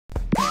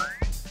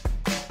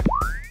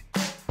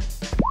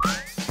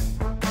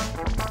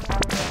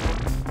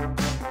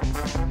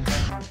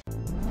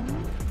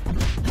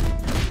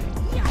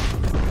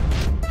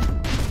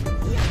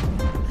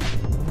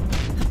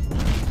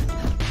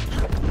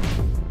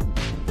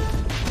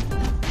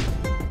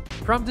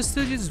From the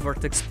studio's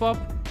Vertex Pop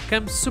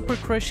comes Super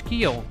Crush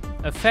Kyo,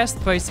 a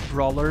fast-paced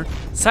brawler,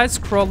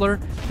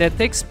 side-scroller that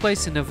takes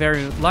place in a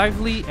very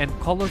lively and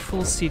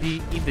colorful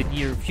city in the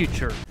near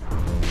future.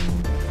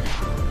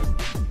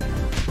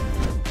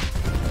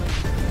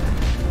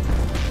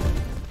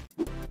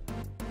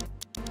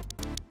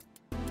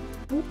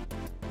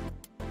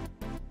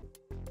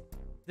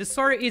 The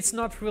story is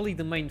not really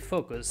the main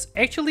focus.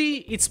 Actually,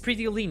 it's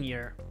pretty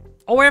linear.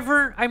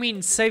 However,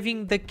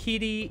 saving the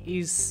kitty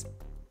is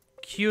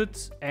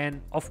cute,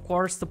 and of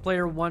course the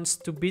player wants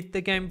to beat the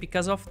game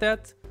because of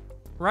that,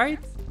 right?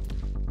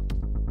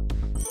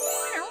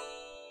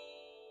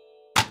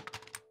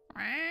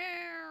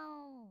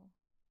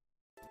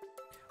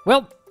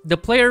 Well, the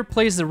player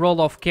plays the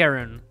role of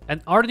Karen,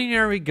 an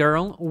ordinary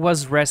girl who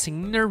was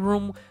resting in her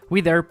room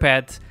with her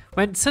pet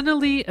when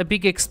suddenly a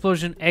big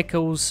explosion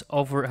echoes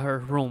over her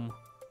room.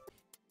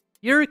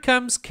 Here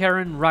comes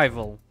Karen's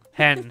rival,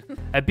 Han,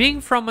 a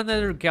being from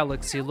another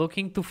galaxy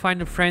looking to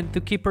find a friend to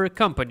keep her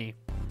company.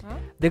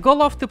 The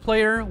goal of the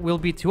player will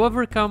be to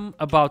overcome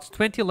about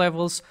 20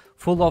 levels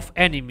full of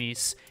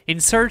enemies in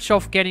search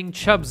of getting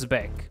Chubbz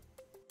back.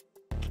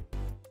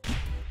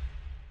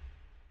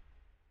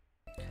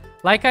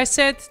 Like I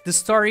said, the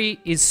story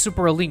is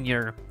super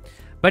linear,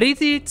 but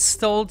it is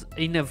told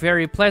in a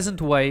very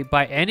pleasant way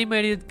by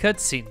animated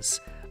cutscenes,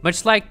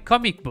 much like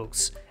comic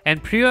books,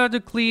 and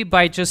periodically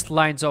by just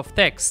lines of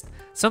text,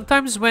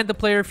 sometimes when the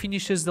player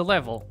finishes the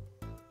level.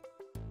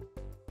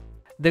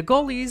 The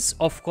goal is,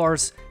 of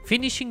course,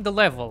 finishing the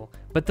level,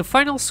 but the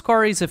final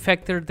score is a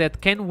factor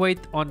that can weigh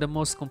on the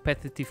most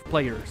competitive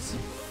players.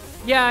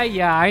 Yeah,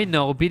 I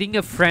know, beating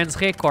a friend's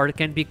record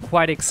can be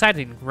quite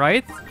exciting,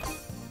 right?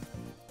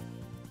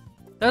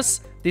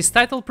 Thus, this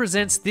title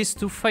presents these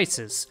two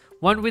phases,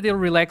 one with a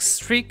relaxed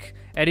streak,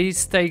 and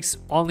it takes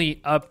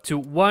only up to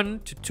 1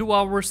 to 2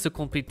 hours to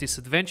complete this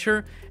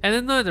adventure, and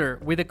another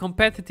with a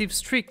competitive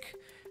streak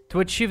to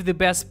achieve the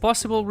best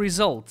possible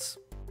results.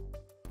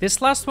 This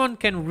last one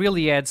can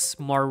really add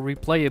more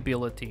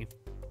replayability.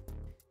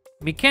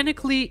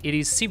 Mechanically, it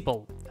is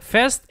simple,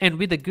 fast, and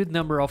with a good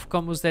number of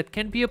combos that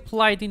can be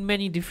applied in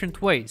many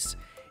different ways.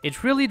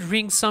 It really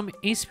brings some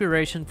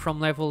inspiration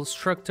from level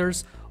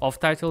structures of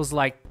titles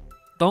like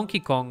Donkey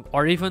Kong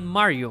or even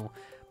Mario,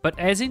 but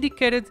as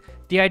indicated,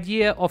 the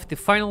idea of the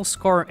final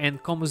score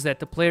and combos that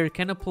the player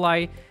can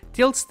apply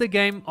tilts the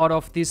game out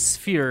of this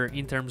sphere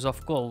in terms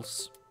of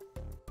goals.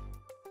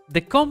 The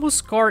combo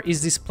score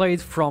is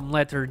displayed from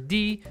letter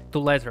D to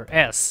letter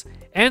S,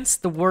 hence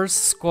the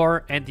worst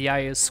score and the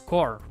highest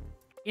score.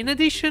 In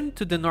addition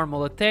to the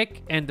normal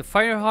attack and the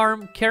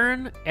firearm,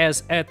 Karen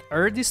has at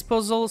her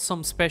disposal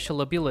some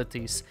special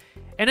abilities,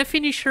 and a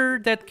finisher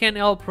that can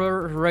help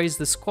her raise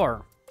the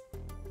score.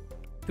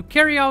 To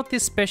carry out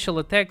these special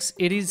attacks,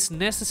 it is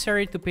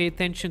necessary to pay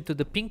attention to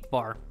the pink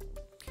bar.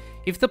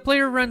 If the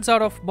player runs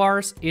out of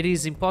bars, it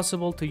is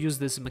impossible to use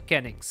these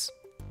mechanics.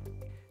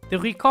 To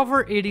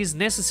recover, it is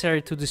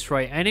necessary to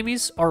destroy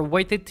enemies or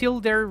wait until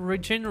their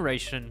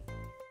regeneration.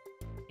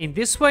 In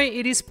this way,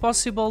 it is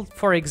possible,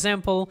 for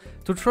example,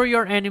 to throw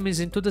your enemies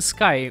into the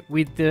sky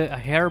with the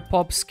hair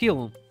pop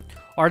skill,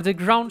 or the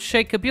ground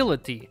shake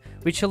ability,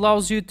 which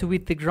allows you to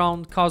hit the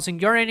ground, causing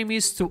your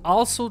enemies to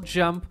also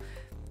jump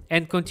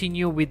and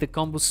continue with the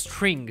combo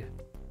string.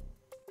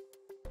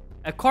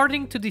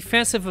 According to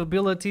defensive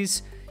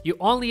abilities, you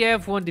only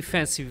have one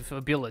defensive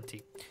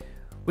ability,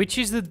 which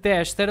is the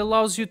dash that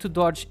allows you to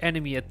dodge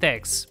enemy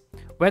attacks,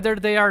 whether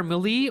they are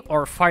melee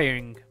or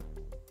firing.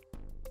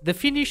 The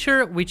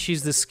finisher, which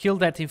is the skill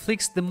that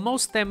inflicts the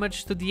most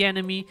damage to the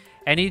enemy,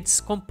 and it's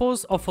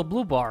composed of a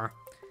blue bar.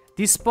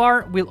 This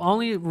bar will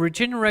only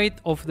regenerate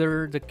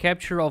after the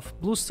capture of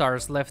blue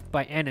stars left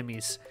by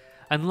enemies.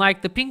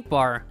 Unlike the pink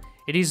bar,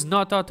 it is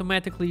not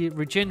automatically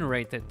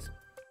regenerated.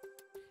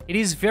 It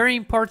is very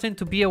important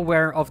to be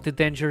aware of the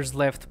dangers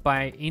left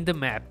by in the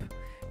map,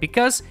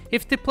 because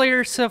if the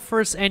player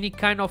suffers any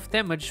kind of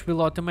damage,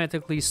 will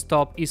automatically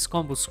stop his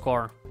combo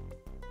score.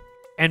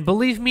 And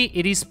believe me,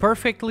 it is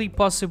perfectly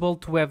possible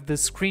to have the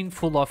screen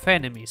full of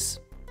enemies.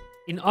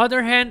 On the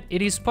other hand,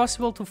 it is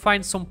possible to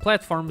find some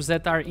platforms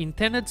that are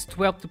intended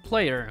to help the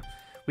player,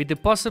 with the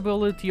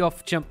possibility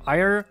of jump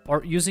higher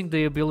or using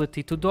the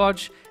ability to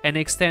dodge and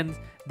extend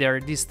their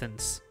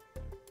distance.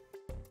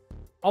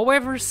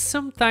 However,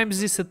 sometimes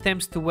these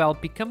attempts to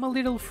help become a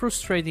little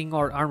frustrating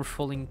or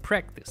harmful in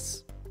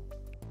practice.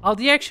 All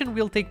the action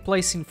will take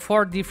place in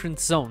 4 different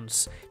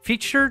zones,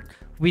 featured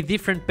with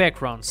different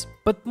backgrounds,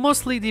 but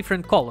mostly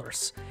different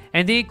colors,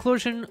 and the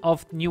inclusion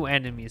of new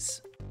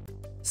enemies.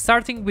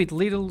 Starting with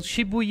Little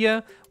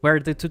Shibuya, where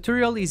the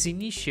tutorial is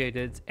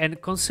initiated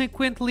and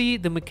consequently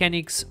the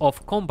mechanics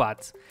of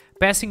combat,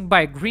 passing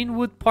by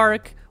Greenwood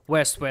Park,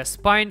 West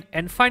Pine,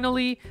 and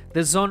finally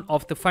the zone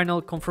of the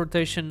final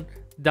confrontation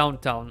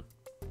downtown.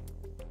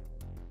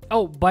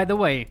 Oh, by the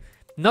way,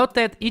 note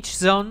that each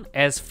zone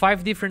has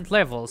 5 different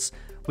levels,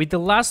 with the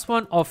last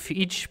one of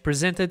each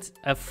presented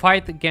a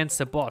fight against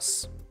a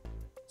boss.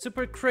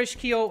 Super Crush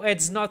Kyo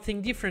adds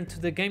nothing different to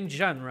the game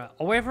genre,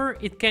 however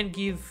it can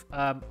give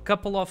a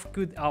couple of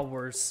good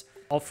hours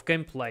of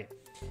gameplay,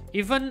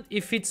 even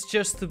if it's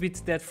just to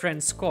beat that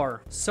friend's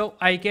score. So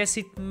I guess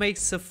it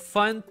makes a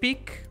fun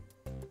pick,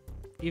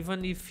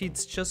 even if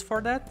it's just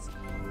for that.